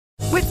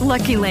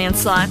Lucky Land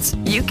Slots,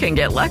 you can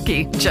get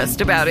lucky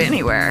just about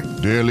anywhere.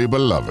 Dearly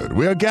beloved,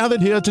 we are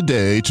gathered here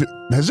today to...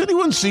 Has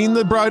anyone seen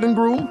the bride and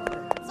groom?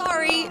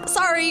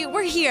 Sorry,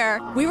 we're here.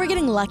 We were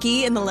getting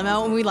lucky in the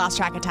limo and we lost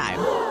track of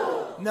time.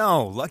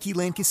 No, Lucky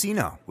Land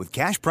Casino, with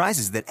cash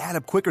prizes that add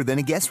up quicker than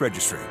a guest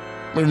registry.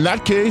 In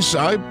that case,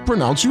 I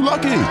pronounce you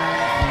lucky.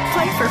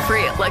 Play for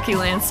free at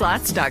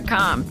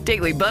LuckyLandSlots.com.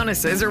 Daily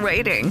bonuses are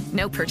waiting.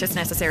 No purchase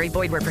necessary.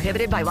 Void where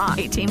prohibited by law.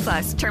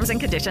 18+. Terms and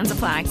conditions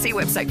apply. See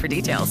website for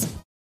details.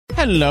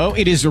 Hello,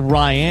 it is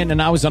Ryan,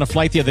 and I was on a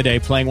flight the other day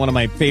playing one of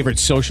my favorite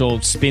social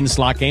spin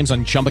slot games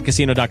on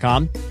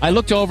ChumbaCasino.com. I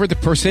looked over at the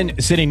person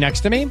sitting next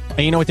to me, and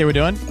you know what they were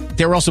doing?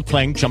 They were also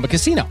playing Chumba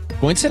Casino.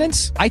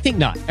 Coincidence? I think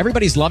not.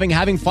 Everybody's loving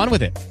having fun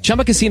with it.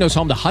 Chumba Casino is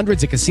home to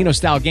hundreds of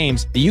casino-style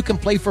games that you can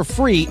play for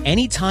free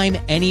anytime,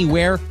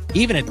 anywhere,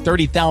 even at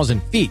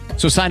 30,000 feet.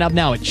 So sign up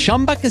now at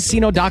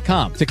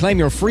ChumbaCasino.com to claim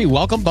your free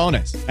welcome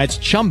bonus. That's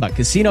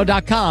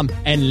ChumbaCasino.com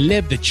and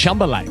live the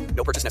Chumba life.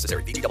 No purchase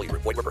necessary. VGW.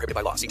 Void where prohibited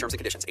by law. See terms and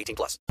conditions.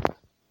 18+.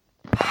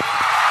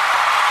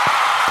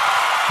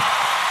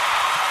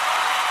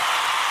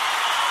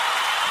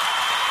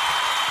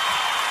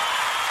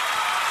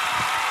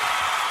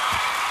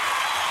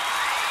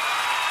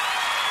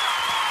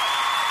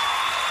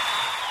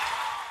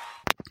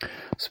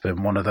 It's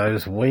been one of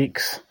those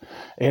weeks.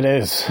 It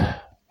is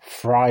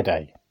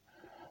Friday,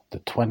 the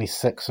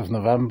 26th of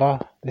November.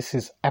 This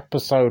is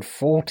episode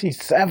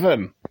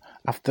 47.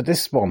 After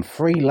this one,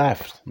 3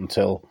 left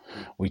until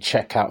we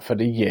check out for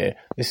the year.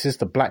 This is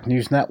the Black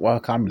News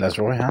Network. I'm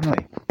Lesroy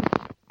Hanley.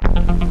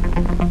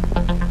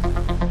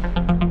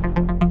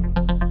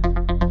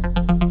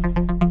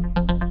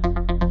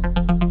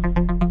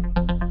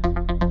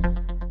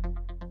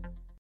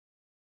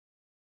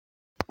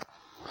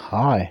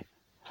 Hi.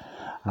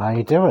 How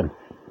you doing?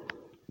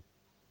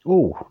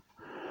 Ooh,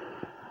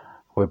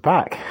 we're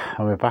back,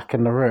 and we're back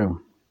in the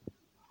room.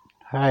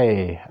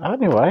 Hey,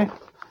 anyway,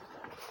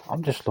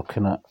 I'm just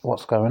looking at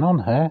what's going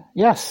on here.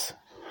 Yes,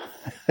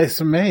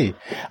 it's me.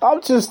 I'm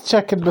just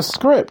checking the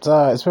script.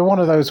 It's been one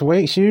of those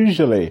weeks.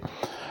 Usually,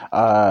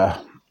 the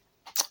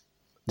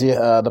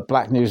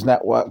Black News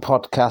Network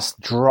podcast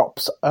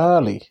drops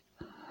early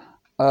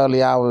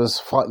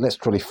hours,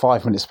 literally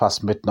 5 minutes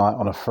past midnight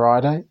on a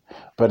Friday,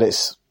 but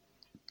it's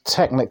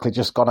technically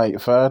just gone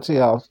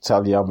 8:30. I'll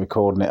tell you I'm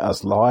recording it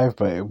as live,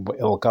 but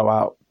it'll go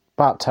out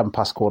about 10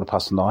 past,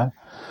 9:15.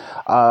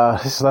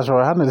 This is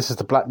Lesroy Hanley. This is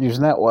the Black News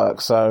Network.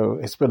 So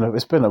it's been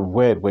a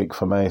weird week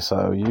for me.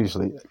 So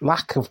usually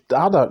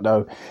I don't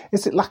know,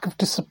 is it lack of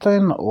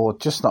discipline or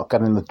just not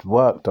getting the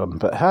work done?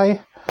 But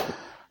hey,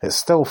 it's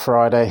still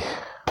Friday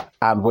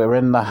and we're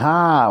in the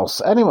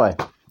house. Anyway,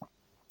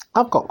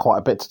 I've got quite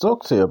a bit to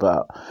talk to you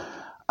about.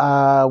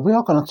 We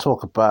are going to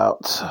talk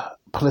about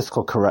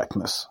political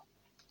correctness.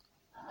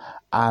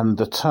 And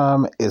the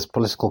term is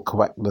political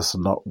correctness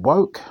and not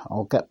woke.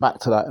 I'll get back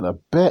to that in a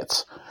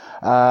bit.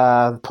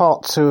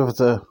 Part 2 of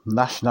the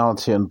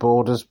Nationality and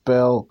Borders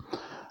Bill.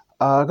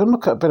 I'm going to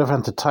look at a bit of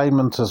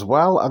entertainment as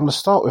well. I'm going to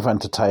start with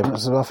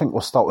entertainment, so I think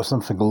we'll start with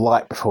something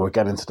light before we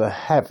get into the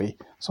heavy.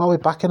 So I'll be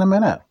back in a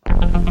minute.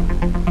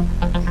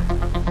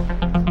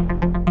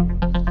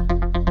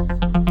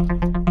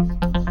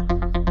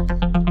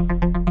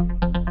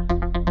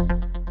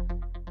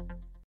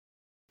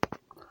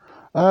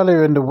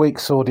 Earlier in the week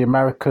saw the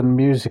American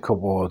Music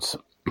Awards,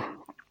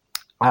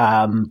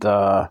 and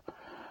I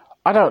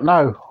don't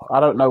know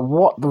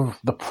what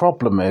the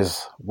problem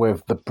is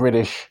with the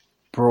British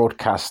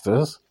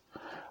broadcasters,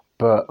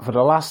 but for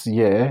the last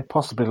year,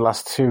 possibly the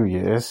last 2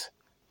 years,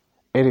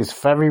 it is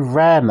very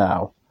rare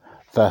now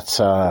that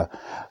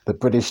the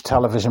British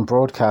television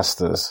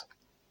broadcasters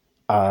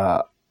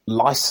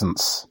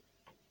license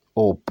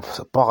or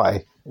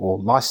buy or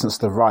license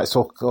the rights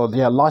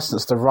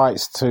license the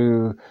rights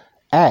to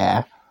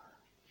air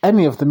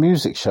any of the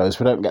music shows.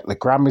 We don't get the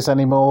Grammys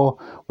anymore.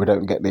 We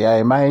don't get the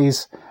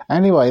AMAs.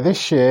 Anyway,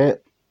 this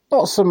year,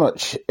 not so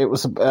much. It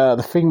was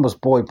the theme was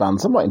boy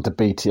bands. I'm not into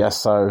BTS,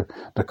 so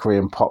the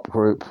Korean pop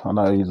group. I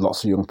know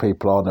lots of young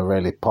people are, they're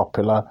really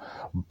popular,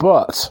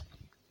 but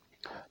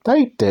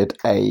they did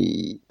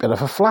a bit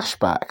of a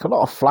flashback.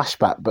 Not a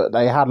flashback, but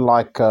they had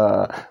like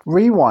a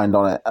rewind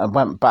on it and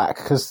went back,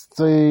 because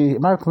the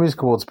American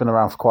Music Awards have been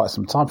around for quite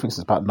some time. I think it's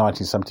about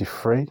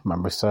 1973,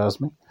 memory serves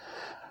me.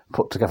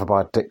 Put together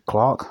by Dick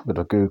Clark, bit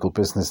of Google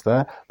business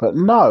there. But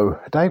no,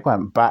 they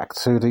went back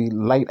to the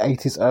late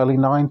 80s, early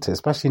 90s,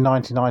 especially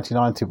 1990,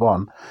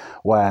 91,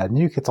 where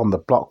New Kids on the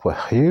Block were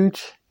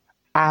huge.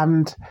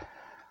 And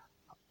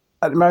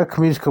at the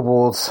American Music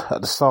Awards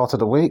at the start of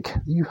the week,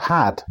 you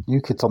had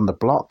New Kids on the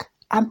Block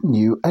and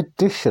New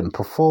Edition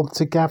performed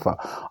together.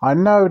 I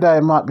know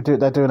they're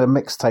doing a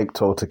mixtape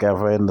tour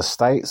together in the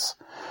States.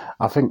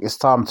 I think it's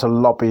time to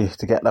lobby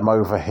to get them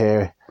over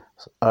here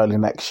early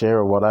next year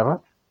or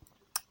whatever.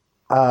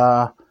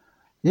 Thanks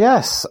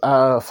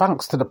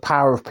to the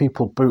power of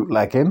people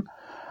bootlegging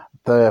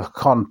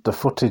the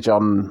footage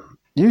on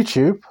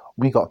YouTube,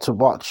 we got to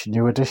watch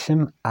New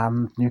Edition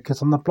and New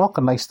Kids on the Block,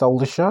 and they stole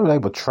the show. They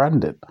were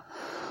trending.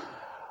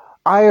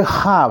 I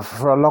have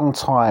for a long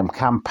time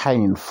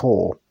campaigned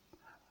for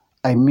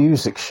a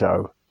music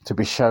show to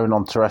be shown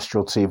on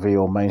terrestrial TV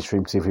or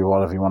mainstream TV,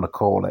 whatever you want to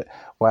call it,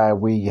 where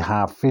we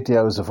have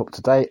videos of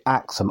up-to-date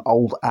acts and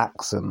old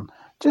acts and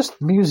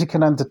just music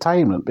and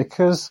entertainment,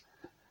 because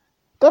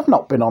they've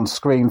not been on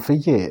screen for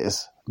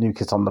years, New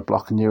Kids on the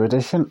Block and New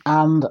Edition,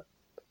 and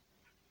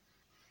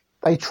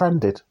they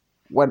trended,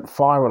 went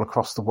viral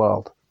across the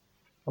world.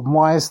 And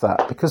why is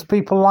that? Because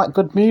people like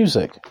good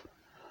music.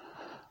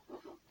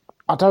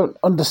 I don't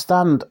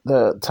understand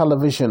the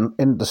television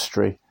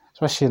industry,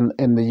 especially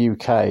in the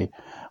UK,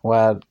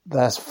 where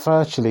there's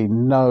virtually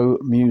no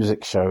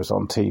music shows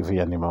on TV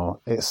anymore.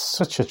 It's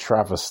such a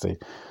travesty.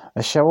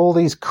 They show all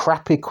these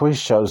crappy quiz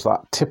shows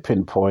like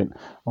Tipping Point,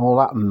 all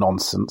that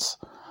nonsense,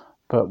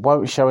 but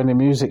won't show any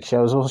music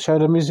shows or show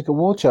the music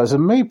award shows.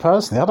 And me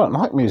personally, I don't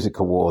like music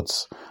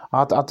awards.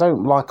 I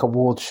don't like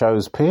award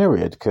shows,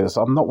 period, because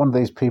I'm not one of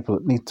these people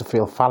that need to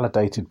feel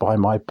validated by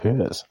my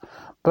peers.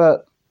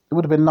 But it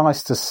would have been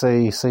nice to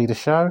see the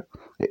show.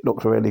 It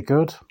looked really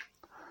good.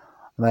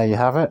 And there you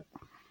have it.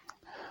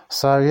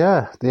 So,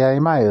 yeah, the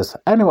AMAs.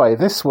 Anyway,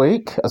 this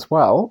week as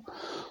well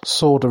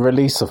saw the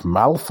release of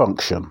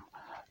Malfunction,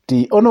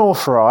 the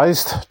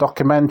unauthorised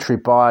documentary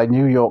by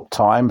New York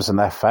Times and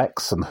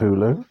FX and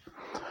Hulu.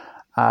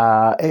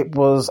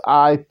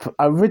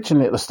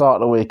 Originally at the start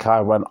of the week,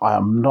 I went, I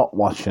am not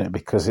watching it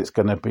because it's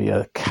going to be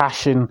a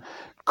cash-in,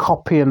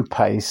 copy and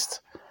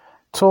paste,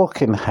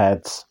 talking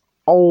heads,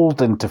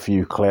 old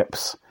interview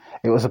clips.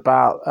 It was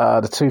about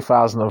the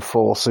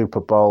 2004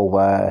 Super Bowl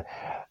where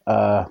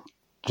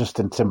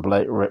Justin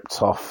Timberlake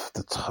ripped off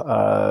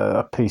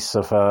a piece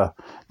of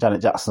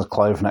Janet Jackson's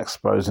clothing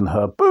exposing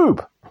her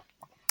boob.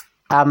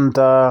 And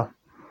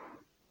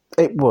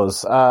it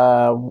was...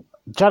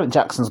 Janet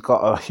Jackson's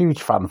got a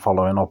huge fan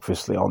following,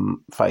 obviously,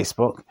 on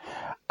Facebook.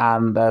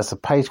 And there's a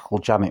page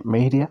called Janet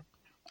Media.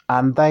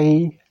 And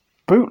they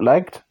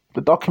bootlegged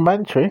the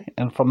documentary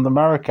from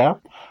America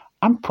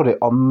and put it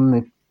on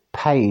the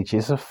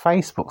pages of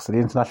Facebook so the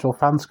international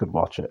fans could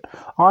watch it.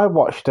 I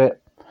watched it.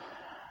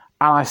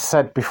 And I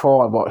said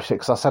before I watched it,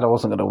 because I said I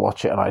wasn't going to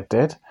watch it, and I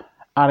did.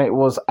 And it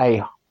was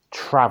a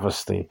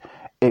travesty.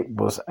 It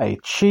was a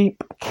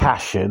cheap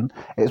cash-in.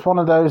 It was like one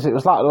of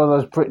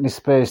those Britney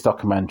Spears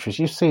documentaries.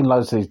 You've seen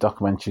loads of these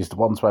documentaries, the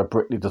ones where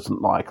Britney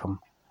doesn't like them.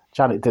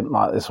 Janet didn't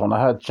like this one. I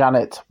heard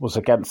Janet was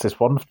against this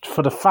one.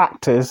 For the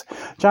fact is,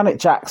 Janet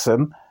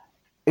Jackson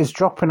is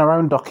dropping her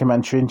own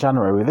documentary in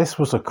January. This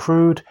was a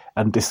crude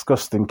and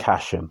disgusting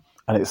cash-in.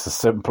 And it's as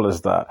simple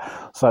as that.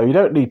 So you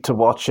don't need to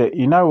watch it.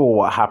 You know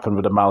what happened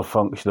with the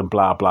Malfunction and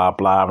blah, blah,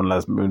 blah, and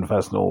Les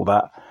Moonves and all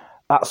that.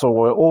 That's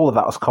all of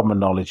that was common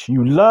knowledge.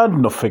 You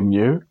learned nothing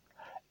new.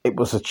 It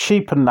was a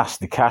cheap and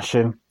nasty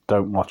cash-in.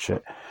 Don't watch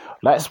it.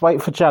 Let's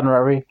wait for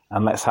January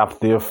and let's have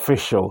the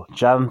official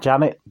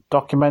Janet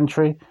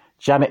documentary.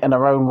 Janet in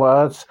her own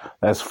words.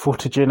 There's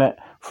footage in it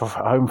for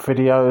home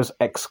videos.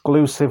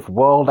 Exclusive,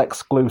 world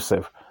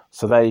exclusive.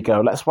 So there you go.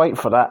 Let's wait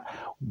for that.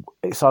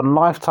 It's on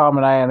Lifetime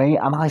and A&E,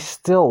 and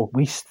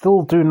we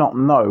still do not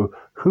know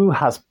who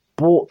has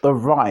bought the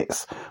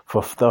rights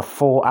for the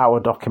 4-hour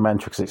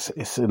documentary, because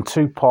it's in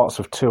 2 parts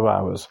of 2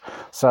 hours.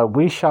 So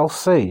we shall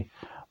see.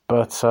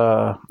 But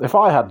if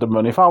I had the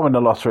money, if I win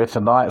the lottery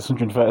tonight, it's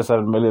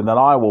 137 million, then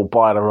I will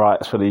buy the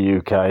rights for the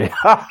UK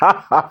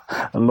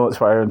and launch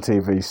my own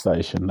TV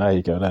station. There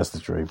you go. There's the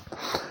dream.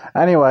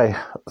 Anyway,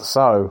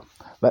 so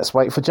let's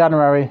wait for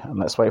January, and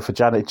let's wait for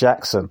Janet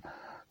Jackson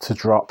to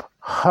drop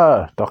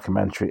her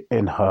documentary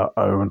in her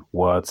own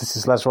words. This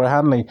is Lesroy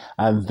Hanley,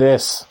 and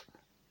this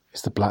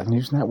is the Black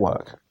News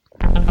Network.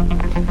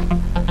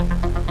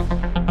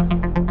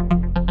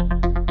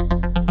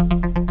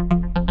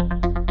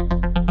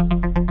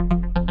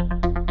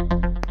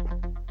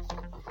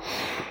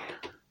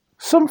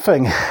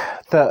 Something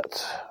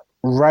that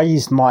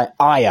raised my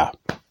ire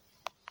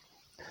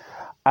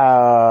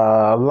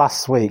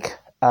last week,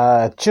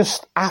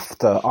 just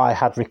after I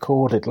had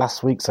recorded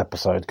last week's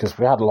episode, because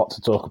we had a lot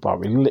to talk about.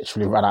 We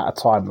literally ran out of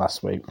time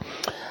last week.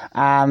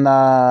 And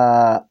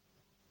the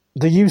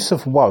use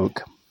of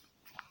woke.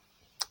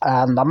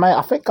 And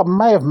I think I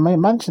may have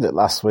mentioned it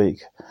last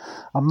week.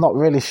 I'm not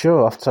really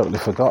sure. I've totally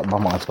forgotten. My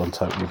mind's gone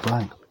totally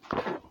blank.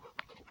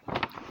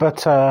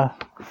 But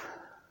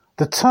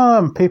the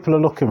term people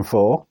are looking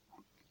for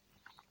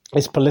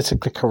is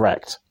politically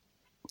correct.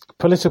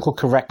 Political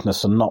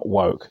correctness and not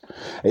woke.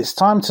 It's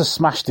time to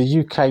smash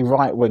the UK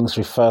right-wing's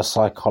reverse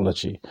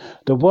psychology.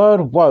 The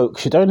word woke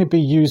should only be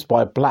used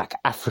by black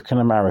African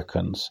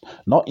Americans,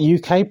 not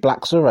UK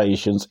blacks or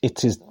Asians.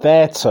 It is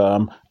their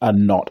term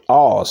and not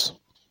ours.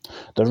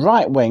 The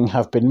right wing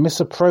have been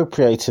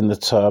misappropriating the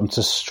term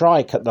to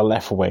strike at the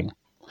left wing,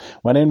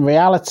 when in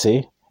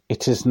reality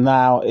it is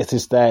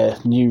their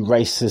new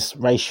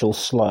racial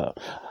slur.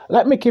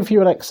 Let me give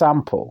you an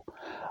example.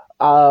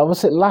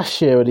 Was it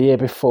last year or the year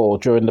before,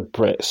 during the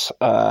Brits,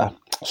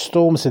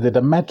 Stormzy did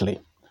a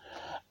medley.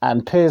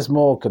 And Piers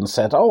Morgan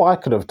said, I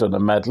could have done a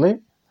medley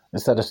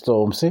instead of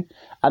Stormzy.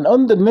 And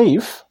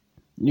underneath,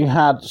 you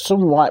had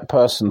some white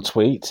person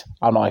tweet,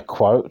 and I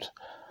quote,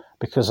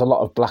 because a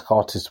lot of black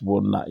artists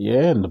won that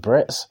year in the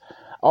Brits.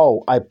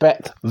 Oh, I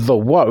bet the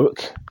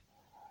woke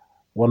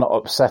were not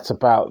upset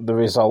about the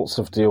results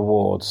of the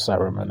awards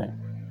ceremony.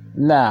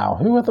 Now,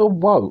 who are the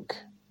woke?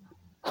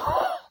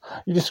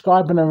 You're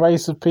describing a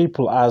race of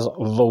people as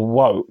the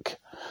woke.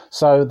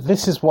 So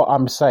this is what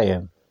I'm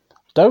saying.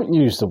 Don't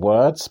use the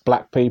words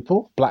black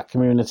people, black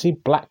community,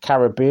 black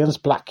Caribbeans,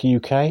 black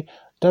UK.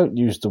 Don't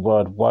use the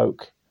word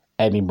woke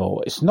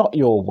anymore. It's not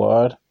your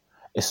word.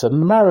 It's an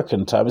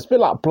American term. It's a bit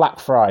like Black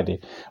Friday.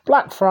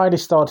 Black Friday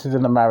started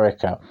in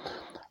America.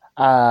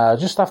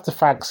 Just after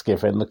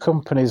Thanksgiving, the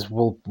companies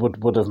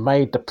would have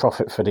made the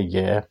profit for the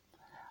year,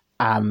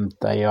 and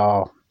they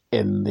are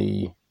in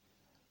the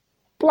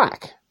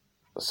black.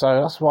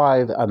 So that's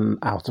why, and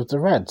out of the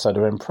red, so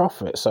they're in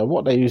profit. So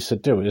what they used to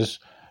do is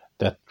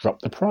they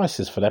drop the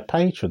prices for their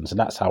patrons, and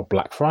that's how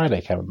Black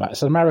Friday came about.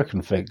 It's an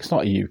American thing. It's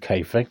not a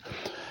UK thing.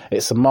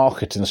 It's a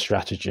marketing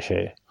strategy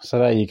here. So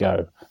there you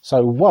go.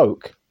 So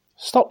woke,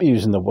 stop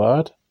using the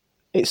word.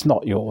 It's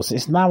not yours.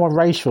 It's now a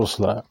racial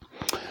slur.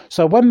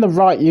 So when the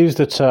right use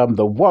the term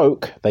the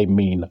woke, they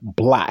mean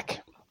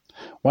black.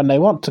 When they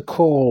want to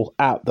call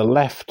out the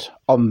left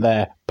on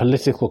their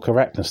political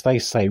correctness, they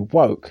say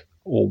woke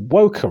or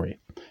wokery.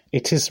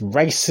 It is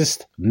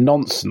racist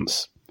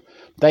nonsense.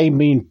 They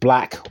mean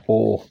black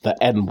or the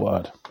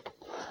N-word.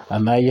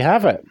 And there you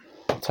have it.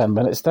 10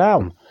 minutes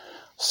down.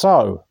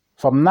 So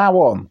from now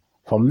on,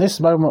 from this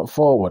moment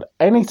forward,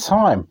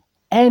 anytime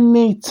I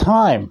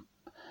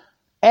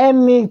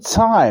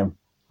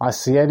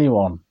see any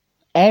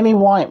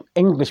white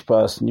English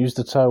person use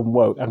the term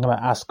woke, I'm going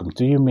to ask them,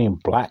 do you mean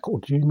black or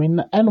do you mean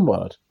the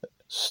N-word?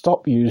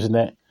 Stop using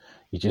it.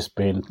 You're just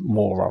being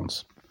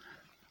morons.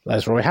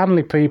 Les Roy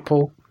Hanley,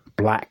 people,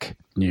 Black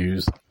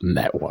News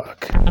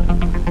Network.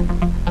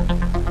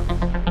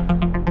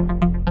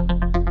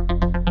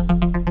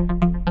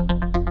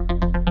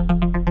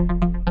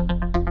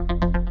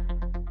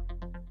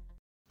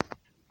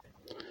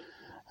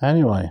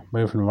 Anyway,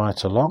 moving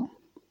right along.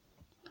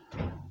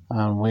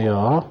 And we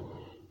are,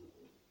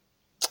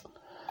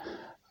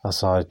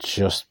 as I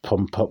just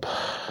pump up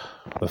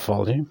the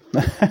volume.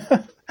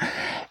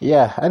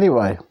 Yeah,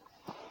 anyway.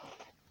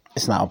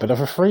 It's now a bit of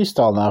a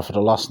freestyle now for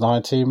the last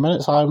 19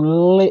 minutes. I'm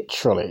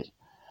literally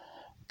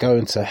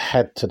going to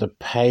head to the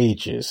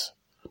pages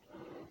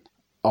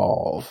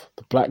of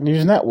the Black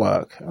News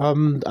Network.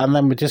 And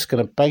then we're just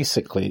going to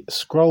basically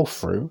scroll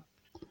through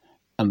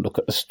and look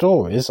at the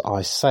stories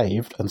I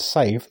saved on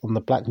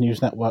the Black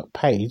News Network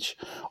page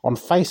on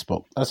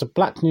Facebook. There's a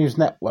Black News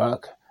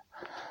Network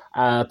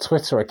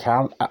Twitter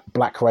account at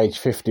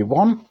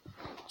BlackRage51.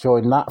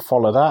 Join that,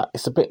 follow that.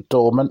 It's a bit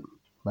dormant.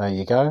 There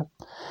you go.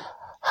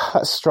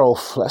 Let's scroll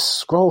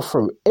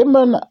through.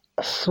 Iman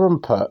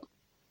Shumpert.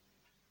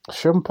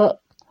 He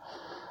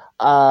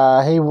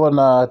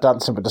won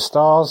Dancing with the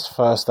Stars,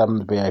 first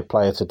NBA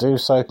player to do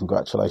so.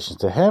 Congratulations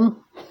to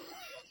him.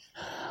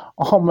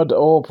 Ahmaud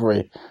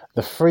Arbery,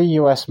 the 3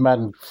 US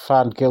men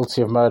found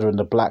guilty of murdering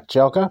the black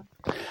jogger.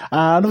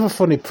 Another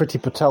funny Priti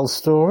Patel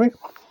story.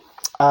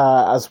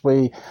 As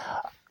we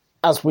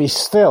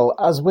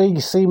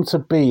seem to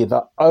be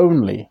the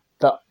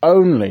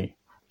only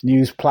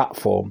news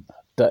platform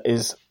that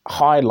is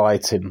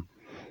highlighting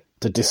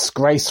the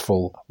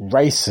disgraceful,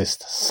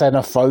 racist,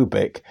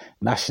 xenophobic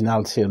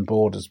Nationality and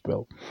Borders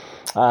Bill.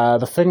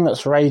 The thing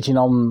that's raging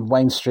on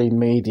mainstream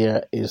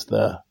media is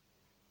the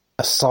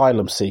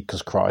asylum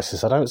seekers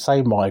crisis. I don't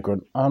say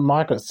migrant.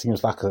 Migrant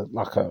seems like a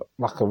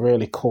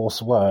really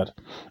coarse word.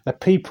 They're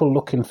people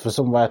looking for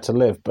somewhere to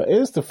live. But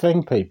here's the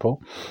thing,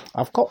 people.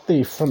 I've got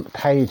the front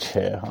page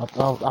here.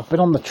 I've been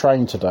on the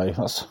train today.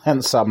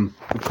 Hence I'm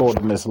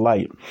recording this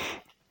late.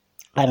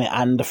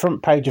 And the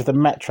front page of the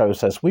Metro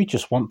says, "We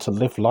just want to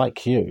live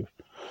like you."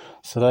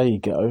 So there you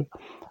go.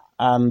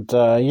 And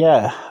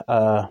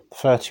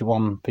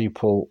 31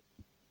 people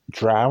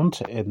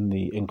drowned in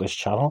the English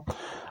Channel.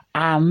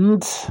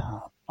 And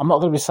I'm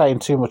not going to be saying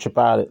too much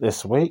about it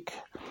this week.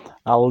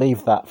 I'll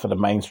leave that for the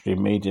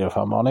mainstream media, if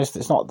I'm honest.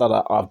 It's not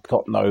that I've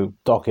got no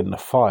dog in the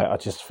fight. I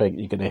just think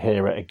you're going to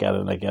hear it again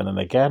and again and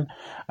again,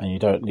 and you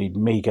don't need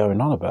me going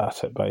on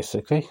about it,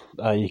 basically.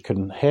 You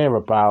can hear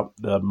about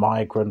the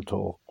migrant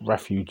or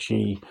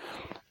refugee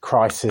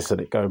crisis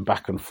and it going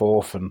back and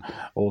forth and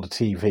all the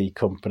TV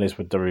companies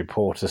with the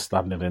reporters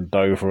standing in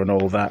Dover and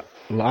all that.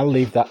 I'll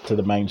leave that to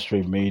the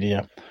mainstream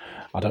media.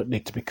 I don't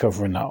need to be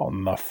covering that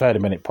on a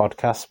 30-minute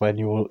podcast when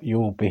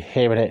you'll be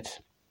hearing it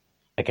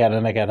again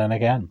and again and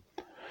again.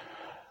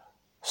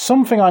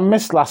 Something I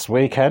missed last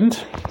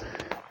weekend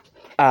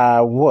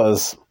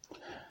was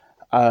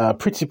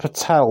Priti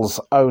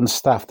Patel's own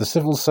staff. The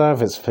civil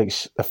service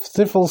thinks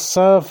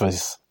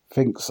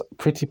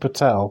Priti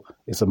Patel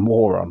is a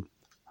moron.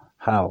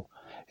 Hell,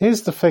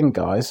 here's the thing,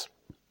 guys.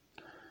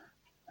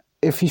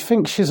 If you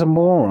think she's a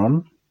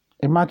moron,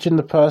 imagine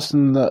the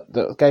person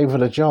that gave her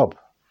the job.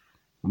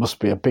 Must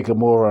be a bigger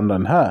moron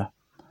than her.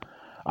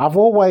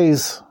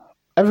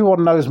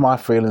 Everyone knows my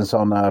feelings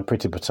on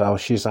Priti Patel.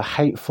 She's a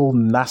hateful,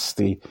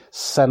 nasty,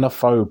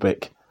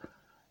 xenophobic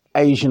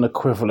Asian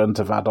equivalent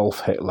of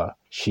Adolf Hitler.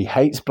 She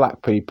hates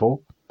black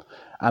people.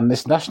 And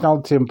this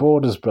Nationality and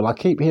Borders Bill, I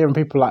keep hearing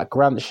people like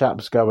Grant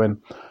Shapps going,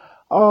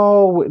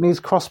 oh, it needs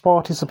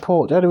cross-party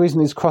support. The only reason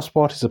it needs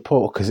cross-party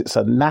support because it's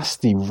a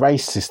nasty,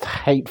 racist,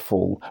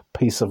 hateful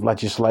piece of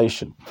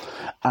legislation.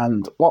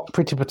 And what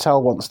Priti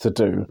Patel wants to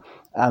do,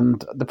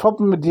 and the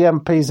problem with the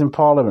MPs in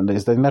Parliament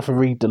is they never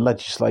read the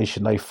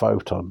legislation they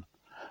vote on.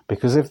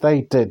 Because if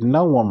they did,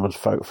 no one would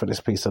vote for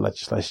this piece of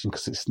legislation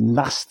because it's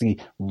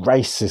nasty,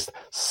 racist,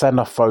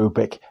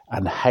 xenophobic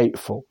and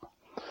hateful.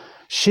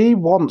 She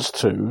wants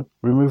to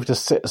remove the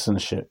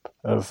citizenship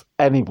of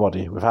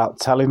anybody without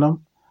telling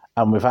them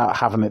and without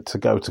having it to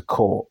go to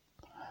court.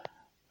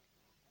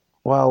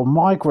 Well,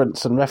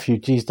 migrants and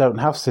refugees don't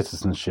have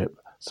citizenship.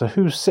 So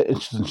whose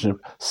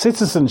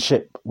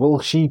citizenship will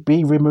she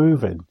be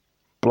removing?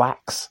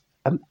 Blacks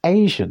and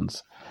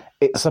Asians.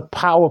 It's a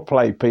power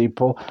play,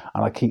 people.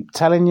 And I keep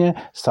telling you,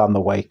 it's time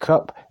to wake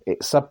up.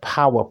 It's a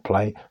power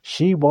play.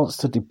 She wants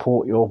to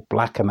deport your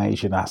black and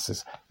Asian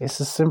asses.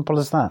 It's as simple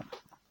as that.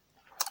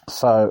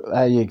 So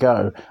there you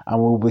go,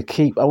 and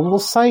we'll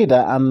say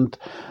that, and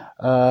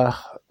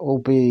we'll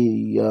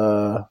be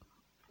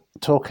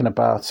talking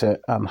about it,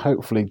 and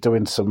hopefully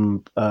doing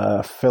some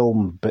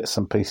film bits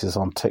and pieces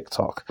on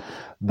TikTok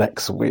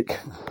next week.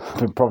 I've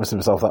been promising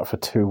myself that for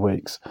 2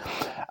 weeks.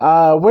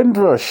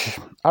 Windrush,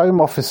 Home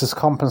Office has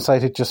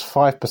compensated just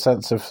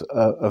 5%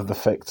 of the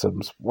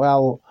victims.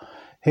 Well,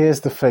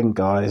 here's the thing,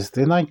 guys.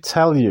 Didn't I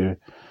tell you?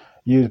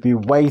 You'd be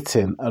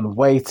waiting and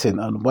waiting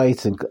and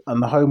waiting,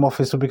 and the Home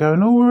Office will be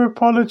going, oh, we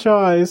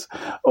apologise,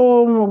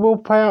 oh, we'll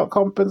pay out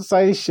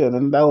compensation,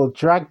 and they'll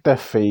drag their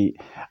feet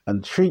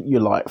and treat you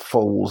like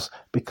fools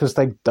because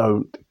they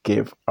don't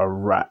give a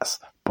rat's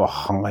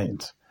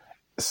behind.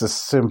 It's as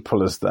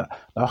simple as that.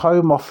 The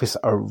Home Office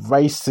are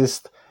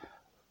racist,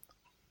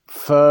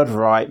 Third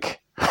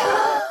Reich,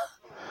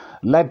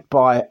 led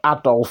by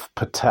Adolf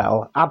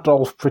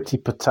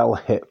Priti Patel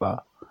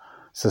Hitler.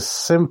 It's as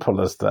simple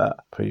as that,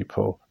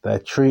 people. They're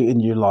treating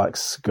you like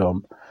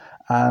scum.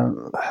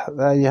 And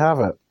there you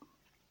have it.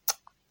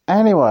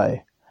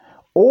 Anyway,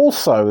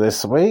 also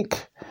this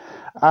week,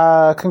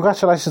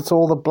 congratulations to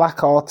all the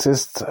black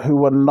artists who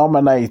were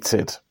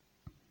nominated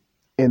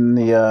in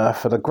the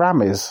for the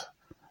Grammys,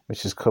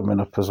 which is coming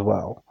up as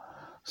well.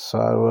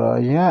 So,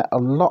 yeah, a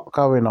lot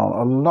going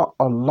on.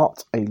 A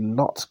lot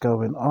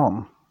going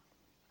on.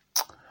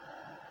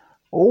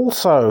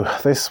 Also,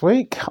 this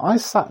week, I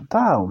sat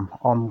down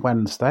on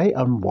Wednesday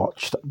and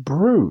watched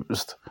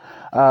Bruised,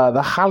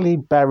 the Halle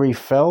Berry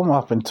film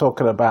I've been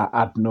talking about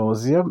ad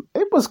nauseum.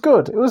 It was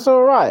good. It was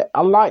all right.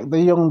 I liked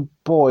the young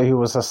boy who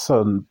was her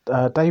son,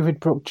 David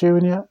Brooke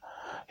Jr.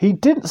 He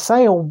didn't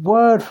say a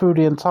word through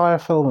the entire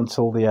film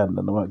until the end,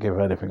 and I won't give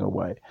anything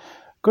away.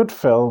 Good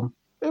film.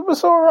 It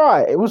was all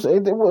right.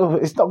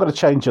 It's not going to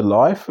change your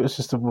life. It's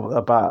just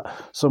about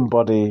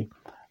somebody...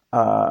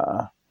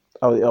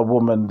 a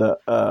woman that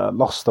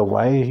lost her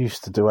way,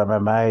 used to do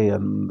MMA,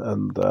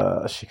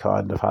 and she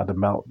kind of had a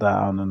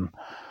meltdown,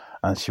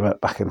 and she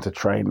went back into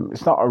training.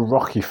 It's not a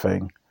Rocky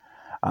thing.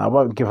 I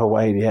won't give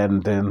away the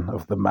ending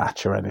of the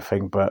match or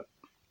anything, but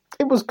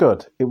it was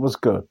good. It was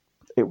good.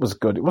 It was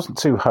good. It wasn't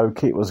too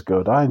hokey. It was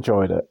good. I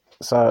enjoyed it.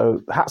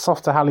 So hats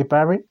off to Halle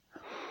Berry.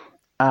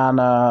 And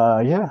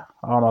yeah,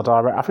 on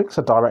I think it's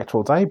a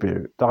directorial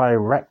debut.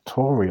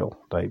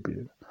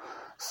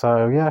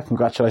 So, yeah,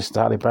 congratulations to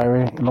Halle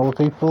Berry and all the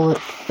people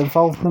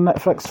involved in the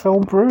Netflix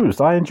film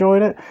Bruised. I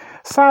enjoyed it.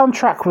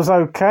 Soundtrack was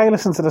okay.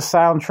 Listen to the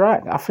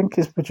soundtrack. I think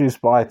it's produced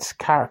by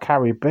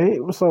Carrie B.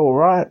 It was all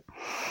right.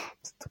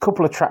 A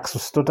couple of tracks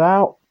have stood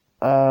out.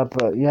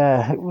 But,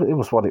 yeah, it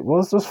was what it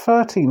was. There was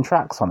 13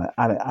 tracks on it,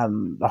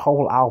 and the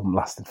whole album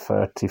lasted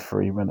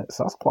 33 minutes.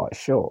 That's quite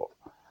short.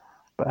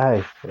 But,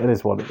 hey, it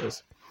is what it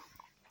is.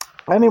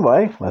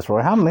 Anyway, Les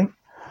Roy Hanley,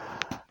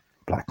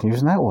 Black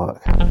News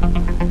Network.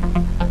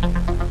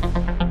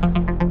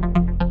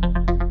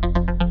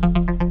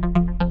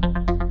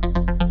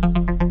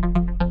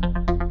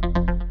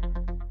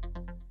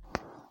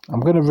 I'm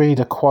going to read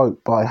a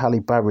quote by Halle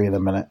Berry in a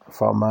minute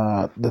from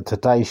the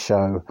Today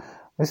Show.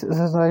 Is it the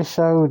Today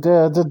Show?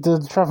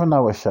 The Trevor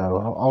Noah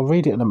Show. I'll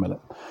read it in a minute.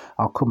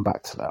 I'll come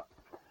back to that.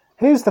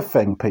 Here's the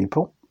thing,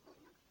 people.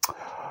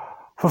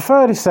 For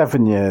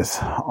 37 years,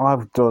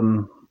 I've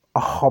done a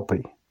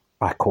hobby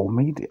I call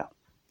media.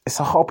 It's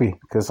a hobby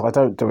because I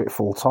don't do it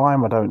full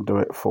time. I don't do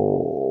it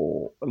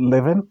for a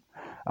living.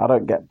 I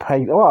don't get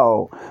paid.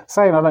 Well,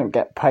 saying I don't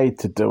get paid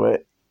to do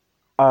it,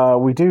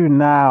 we do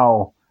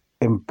now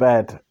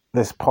embed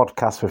this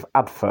podcast with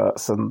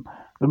adverts, and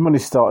the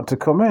money's started to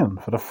come in.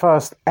 For the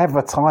first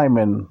ever time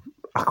in,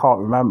 I can't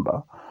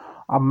remember,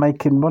 I'm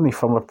making money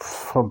from a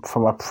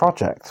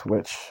project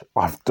which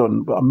I've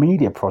done, a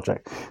media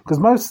project.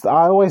 Because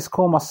I always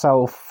call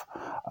myself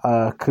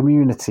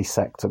community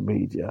sector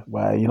media,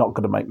 where you're not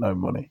going to make no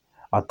money.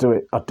 I do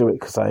it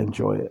because I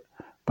enjoy it.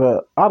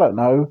 But I don't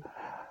know,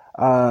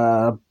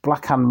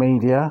 Black Hand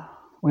Media,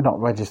 we're not a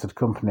registered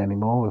company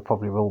anymore. We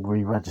probably will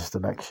re-register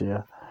next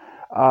year.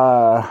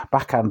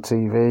 Backhand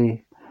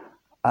TV,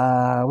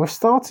 we've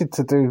started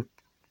to do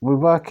we're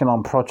working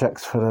on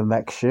projects for the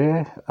next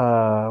year. Where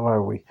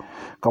are we?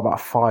 Got about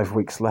 5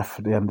 weeks left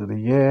for the end of the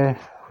year.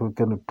 We're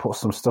going to put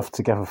some stuff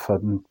together for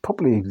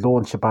probably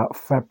launch about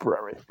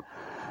February.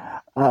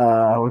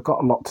 We've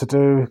got a lot to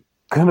do.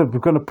 We're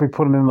going to be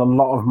putting in a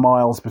lot of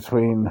miles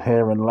between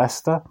here and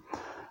Leicester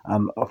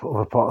and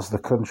other parts of the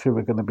country.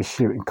 We're going to be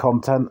shooting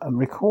content and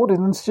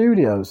recording in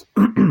studios.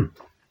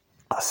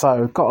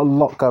 So we've got a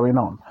lot going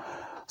on.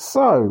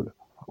 So,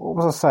 what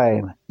was I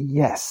saying?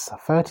 Yes,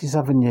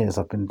 37 years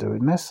I've been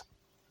doing this.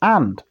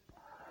 And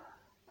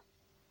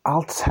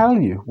I'll tell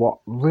you what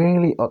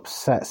really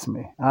upsets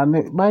me. And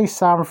it may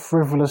sound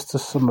frivolous to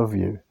some of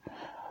you.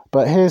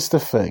 But here's the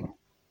thing.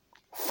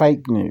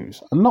 Fake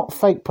news. And not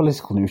fake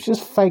political news,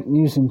 just fake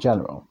news in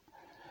general.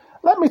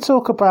 Let me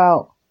talk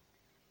about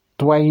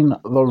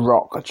Dwayne "The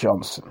Rock"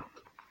 Johnson.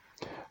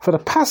 For the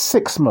past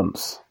 6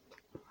 months,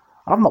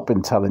 I've not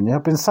been telling you,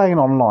 I've been saying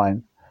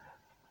online,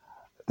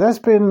 there's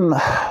been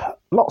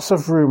lots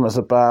of rumours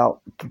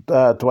about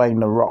Dwayne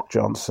 "The Rock"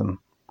 Johnson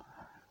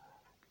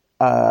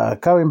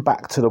going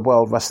back to the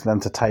World Wrestling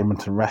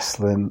Entertainment and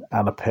Wrestling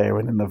and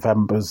appearing in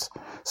November's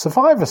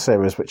Survivor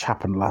Series, which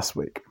happened last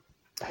week.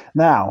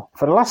 Now,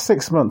 for the last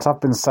 6 months, I've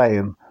been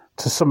saying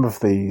to some of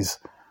these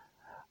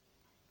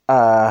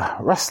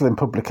wrestling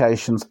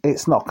publications,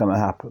 it's not going to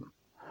happen.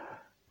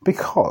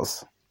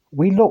 Because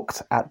we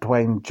looked at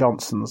Dwayne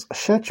Johnson's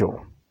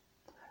schedule.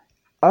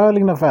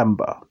 Early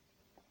November,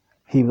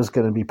 he was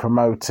going to be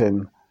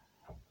promoting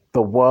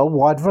the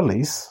worldwide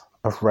release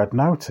of Red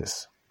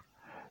Notice.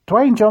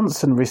 Dwayne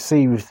Johnson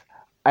received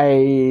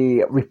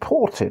a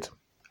reported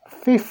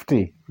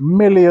 $50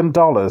 million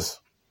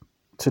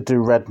to do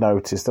Red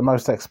Notice, the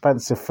most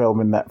expensive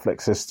film in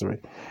Netflix history.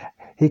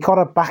 He got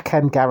a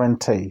back-end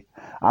guarantee.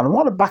 And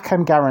what a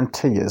back-end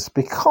guarantee is,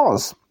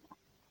 because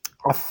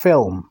a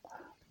film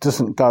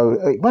doesn't go...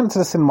 It went to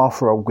the cinema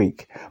for a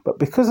week, but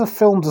because a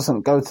film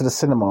doesn't go to the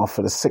cinema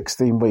for the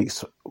 16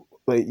 weeks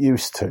that it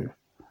used to,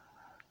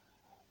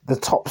 the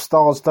top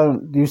stars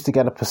don't used to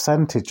get a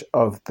percentage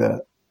of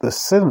the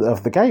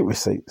gate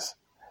receipts.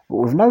 But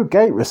with no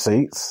gate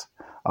receipts,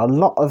 a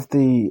lot of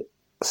the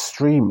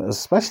streamers,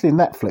 especially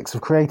Netflix,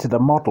 have created a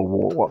model,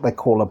 what they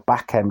call a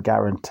back-end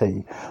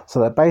guarantee. So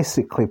they're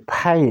basically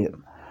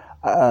paying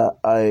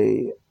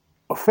a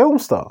film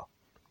star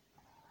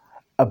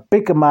a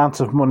big amount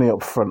of money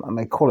up front, and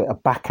they call it a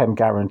back-end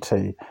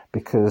guarantee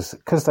because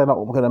they're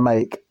not going to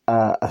make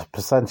a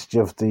percentage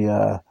of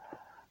the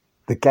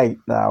gate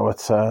now at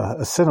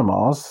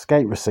cinemas,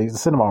 gate receipts, the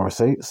cinema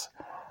receipts.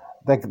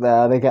 They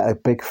get a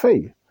big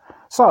fee.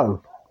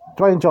 So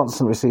Dwayne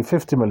Johnson received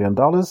 $50 million,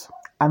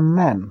 and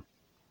then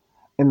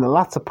in the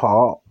latter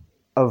part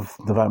of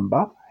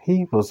November,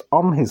 he was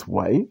on his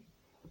way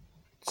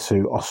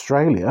to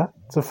Australia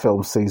to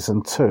film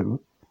season 2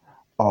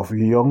 of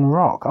Young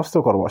Rock. I've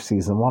still got to watch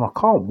season 1. I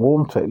can't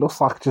warm to it. It looks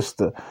like just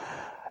it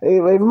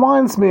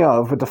reminds me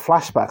of, with the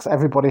flashbacks,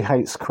 Everybody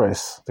Hates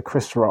Chris, the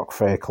Chris Rock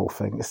vehicle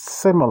thing. It's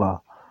similar.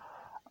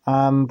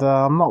 And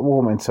I'm not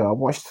warming to it. I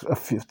watched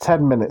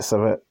 10 minutes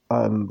of it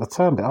and I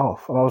turned it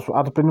off. And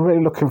I'd been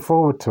really looking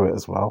forward to it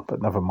as well,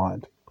 but never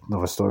mind.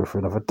 Another story for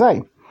another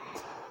day.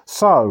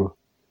 So,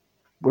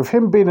 with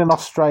him being in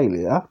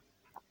Australia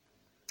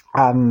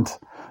and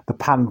the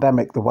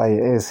pandemic the way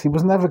it is, he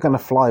was never going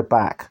to fly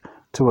back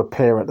to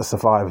appear at the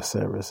Survivor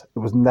Series. It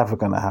was never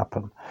going to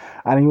happen.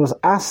 And he was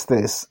asked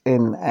this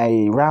in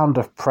a round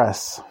of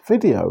press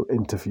video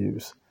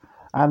interviews.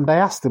 And they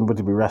asked him, would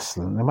he be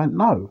wrestling? And he went,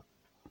 no.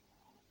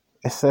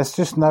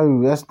 There's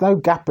no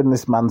gap in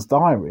this man's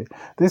diary.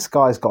 This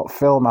guy's got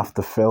film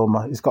after film.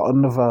 He's got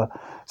another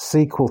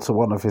sequel to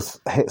one of his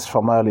hits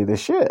from early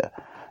this year.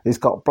 He's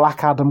got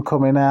Black Adam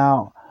coming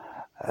out.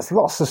 There's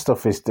lots of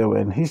stuff he's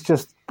doing. He's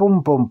just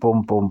boom, boom,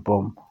 boom, boom,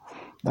 boom.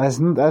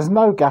 There's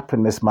no gap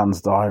in this man's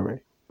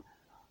diary.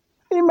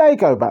 He may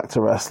go back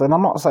to wrestling.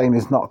 I'm not saying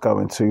he's not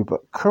going to,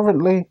 but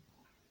currently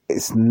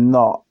it's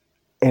not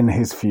in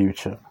his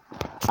future.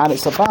 And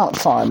it's about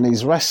time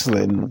these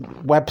wrestling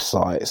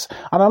websites,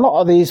 and a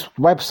lot of these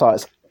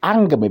websites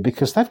anger me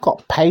because they've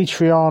got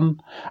Patreon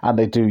and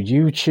they do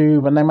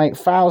YouTube and they make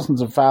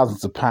thousands and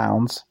thousands of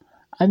pounds,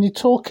 and you're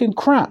talking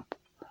crap.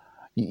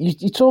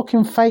 You're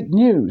talking fake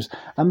news.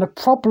 And the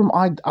problem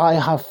I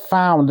have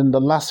found in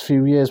the last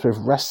few years with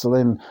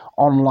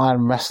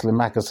online wrestling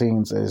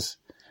magazines is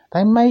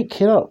they make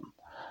it up.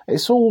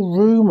 It's all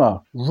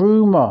rumour.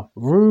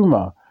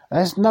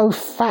 There's no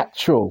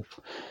factual.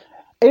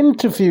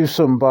 Interview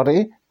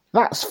somebody,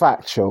 that's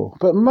factual.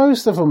 But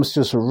most of them is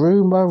just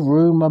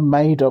rumour,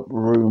 made up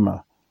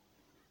rumour.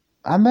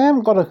 And they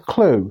haven't got a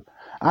clue.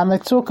 And they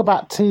talk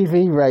about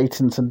TV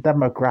ratings and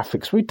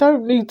demographics. We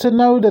don't need to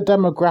know the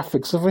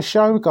demographics of a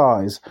show,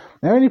 guys.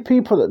 The only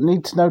people that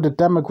need to know the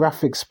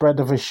demographic spread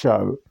of a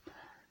show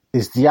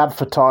is the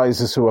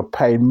advertisers who are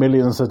paying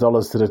millions of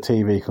dollars to the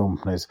TV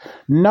companies.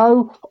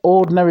 No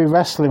ordinary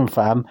wrestling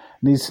fan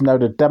needs to know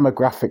the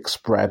demographic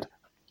spread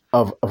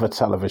of a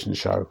television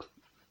show.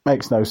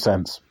 Makes no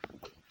sense.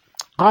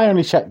 I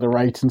only check the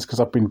ratings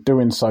because I've been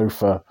doing so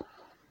for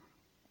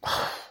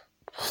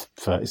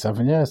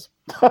 37 years.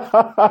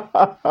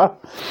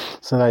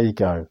 So there you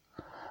go.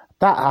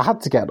 That I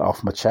had to get it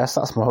off my chest.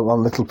 That's my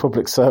little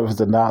public service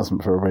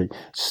announcement for a week.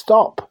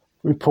 Stop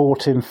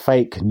reporting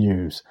fake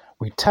news.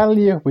 We tell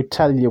you.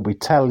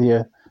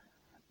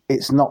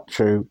 It's not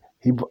true.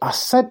 I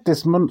said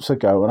this months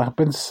ago, and I've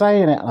been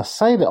saying it, and I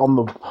say it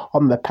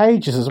on the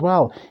pages as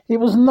well. He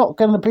was not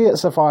going to be at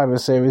Survivor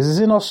Series.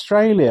 He's in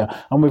Australia,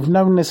 and we've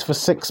known this for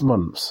 6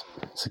 months.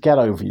 So get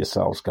over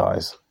yourselves,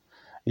 guys.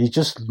 You're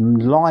just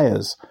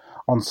liars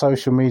on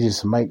social media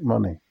to make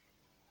money.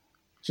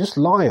 Just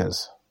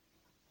liars.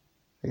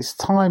 It's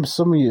time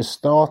some of you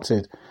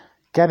started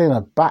getting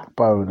a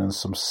backbone and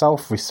some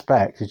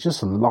self-respect. You're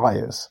just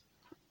liars.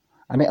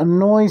 And it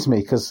annoys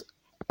me because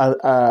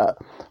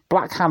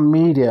Black Hand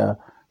Media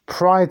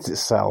prides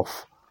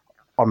itself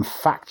on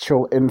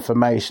factual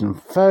information.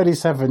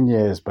 37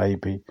 years,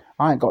 baby.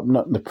 I ain't got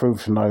nothing to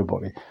prove to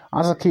nobody.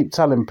 As I keep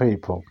telling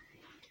people,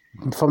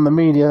 from the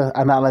media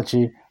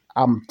analogy,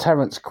 I'm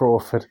Terence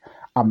Crawford,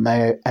 I'm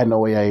the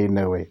Enoye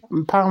Inouye.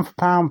 I'm pound for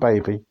pound,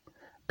 baby,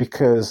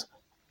 because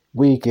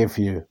we give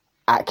you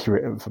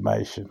accurate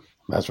information.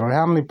 That's Roy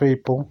Hanley,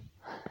 people.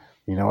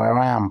 You know where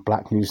I am,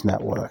 Black News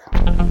Network.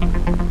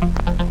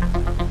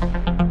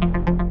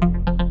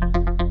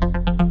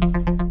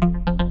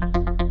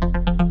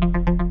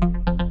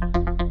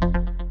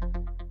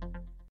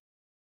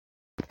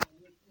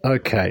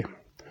 Okay,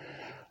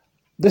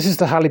 this is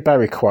the Halle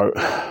Berry quote,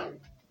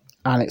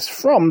 and it's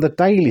from The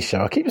Daily Show.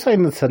 I keep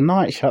saying The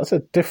Tonight Show. It's a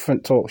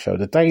different talk show.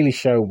 The Daily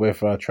Show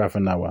with Trevor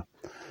Noah.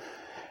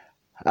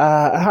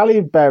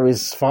 Halle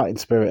Berry's fighting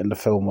spirit in the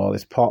film world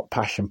is part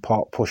passion,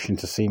 part pushing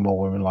to see more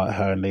women like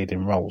her in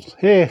leading roles.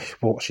 Here's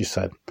what she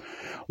said.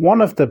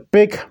 One of the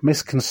big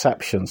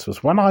misconceptions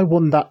was when I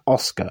won that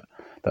Oscar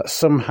that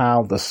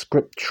somehow the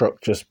script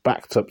truck just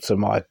backed up to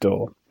my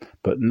door.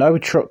 But no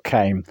truck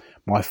came.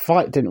 My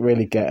fight didn't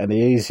really get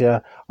any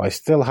easier. I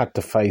still had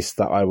to face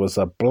that I was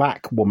a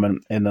black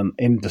woman in an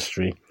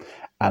industry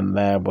and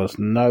there was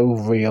no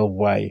real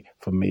way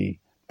for me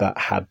that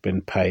had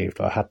been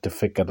paved. I had to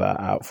figure that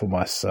out for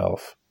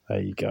myself.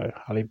 There you go.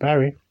 Halle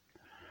Berry.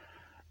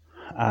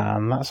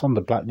 And that's on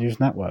the Black News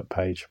Network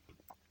page.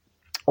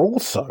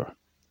 Also,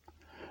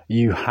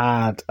 you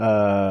had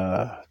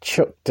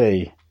Chuck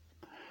D,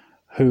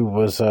 who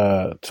was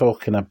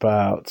talking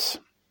about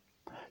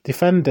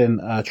defending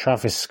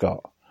Travis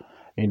Scott.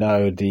 You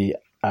know, the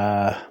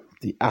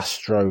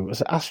Astro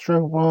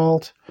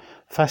World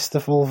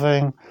Festival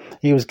thing.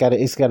 He's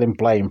getting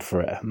blamed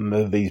for it.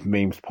 And these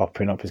memes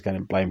popping up, he's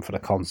getting blamed for the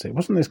concert. It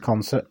wasn't his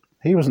concert.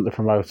 He wasn't the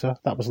promoter.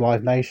 That was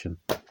Live Nation.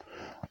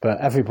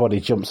 But everybody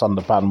jumps on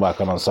the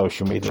bandwagon on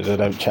social media. They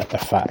don't check the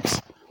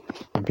facts.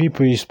 The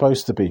people you're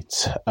supposed to be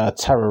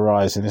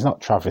terrorising is not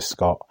Travis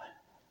Scott.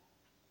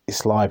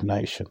 It's Live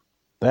Nation.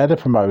 They're the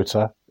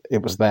promoter.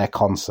 It was their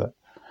concert.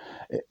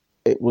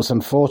 It was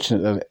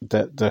unfortunate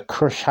that the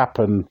crush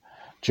happened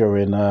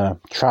during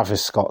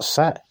Travis Scott's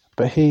set,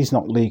 but he's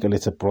not legally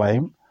to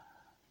blame.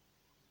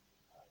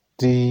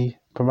 The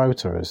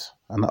promoter is,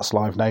 and that's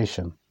Live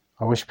Nation.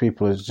 I wish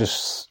people would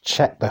just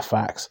check their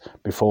facts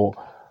before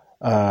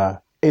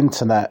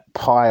internet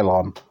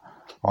pile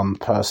on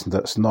person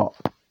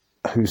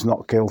who's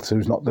not guilty,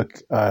 who's not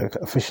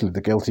officially the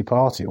guilty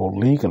party or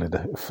legally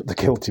the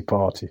guilty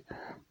party.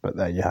 But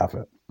there you have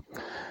it.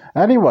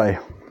 Anyway,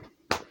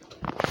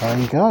 there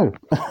you go.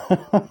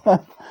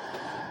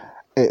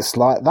 It's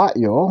like that,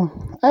 y'all.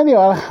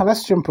 Anyway,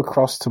 let's jump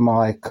across to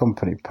my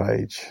company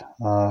page,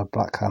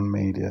 Black Hand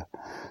Media.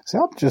 See,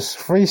 I'm just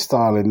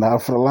freestyling now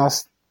for the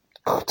last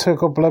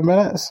couple of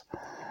minutes.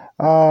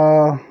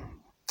 I'll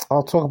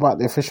talk about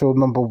the official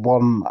number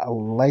one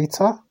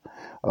later,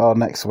 or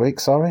next week,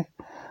 sorry.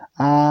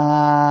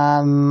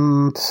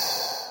 And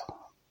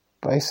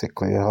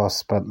basically, I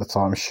spent the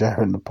time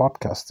sharing the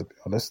podcast, to be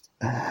honest.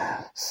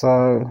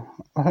 So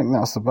I think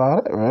that's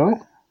about it, really.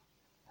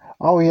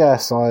 Oh,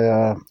 yes,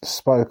 I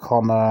spoke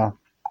on,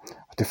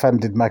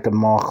 defended Meghan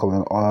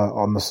Markle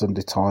on the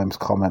Sunday Times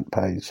comment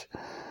page.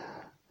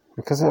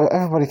 Because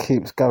everybody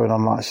keeps going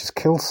on like she's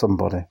killed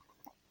somebody.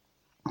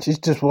 She's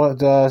just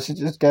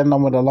getting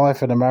on with her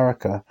life in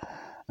America.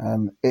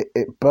 And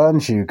it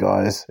burns you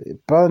guys.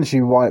 It burns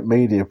you white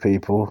media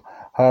people.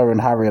 Her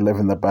and Harry are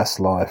living the best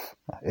life.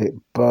 It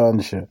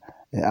burns you.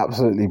 It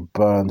absolutely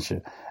burns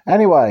you.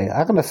 Anyway,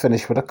 I'm going to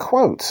finish with a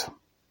quote.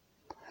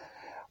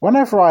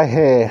 Whenever I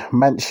hear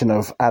mention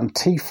of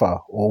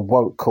Antifa or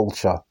woke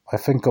culture, I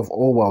think of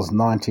Orwell's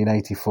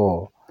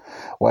 1984,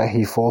 where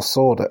he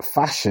foresaw that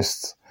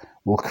fascists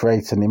will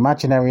create an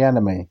imaginary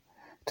enemy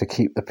to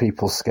keep the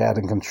people scared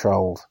and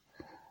controlled.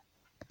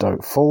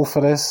 Don't fall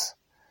for this.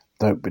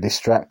 Don't be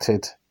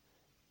distracted.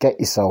 Get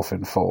yourself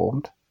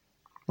informed.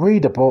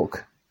 Read a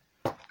book.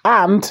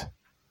 And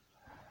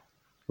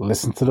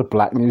listen to the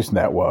Black News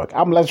Network.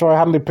 I'm Les Roy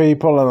Hanley,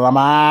 people, and I'm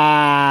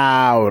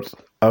out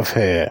of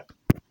here.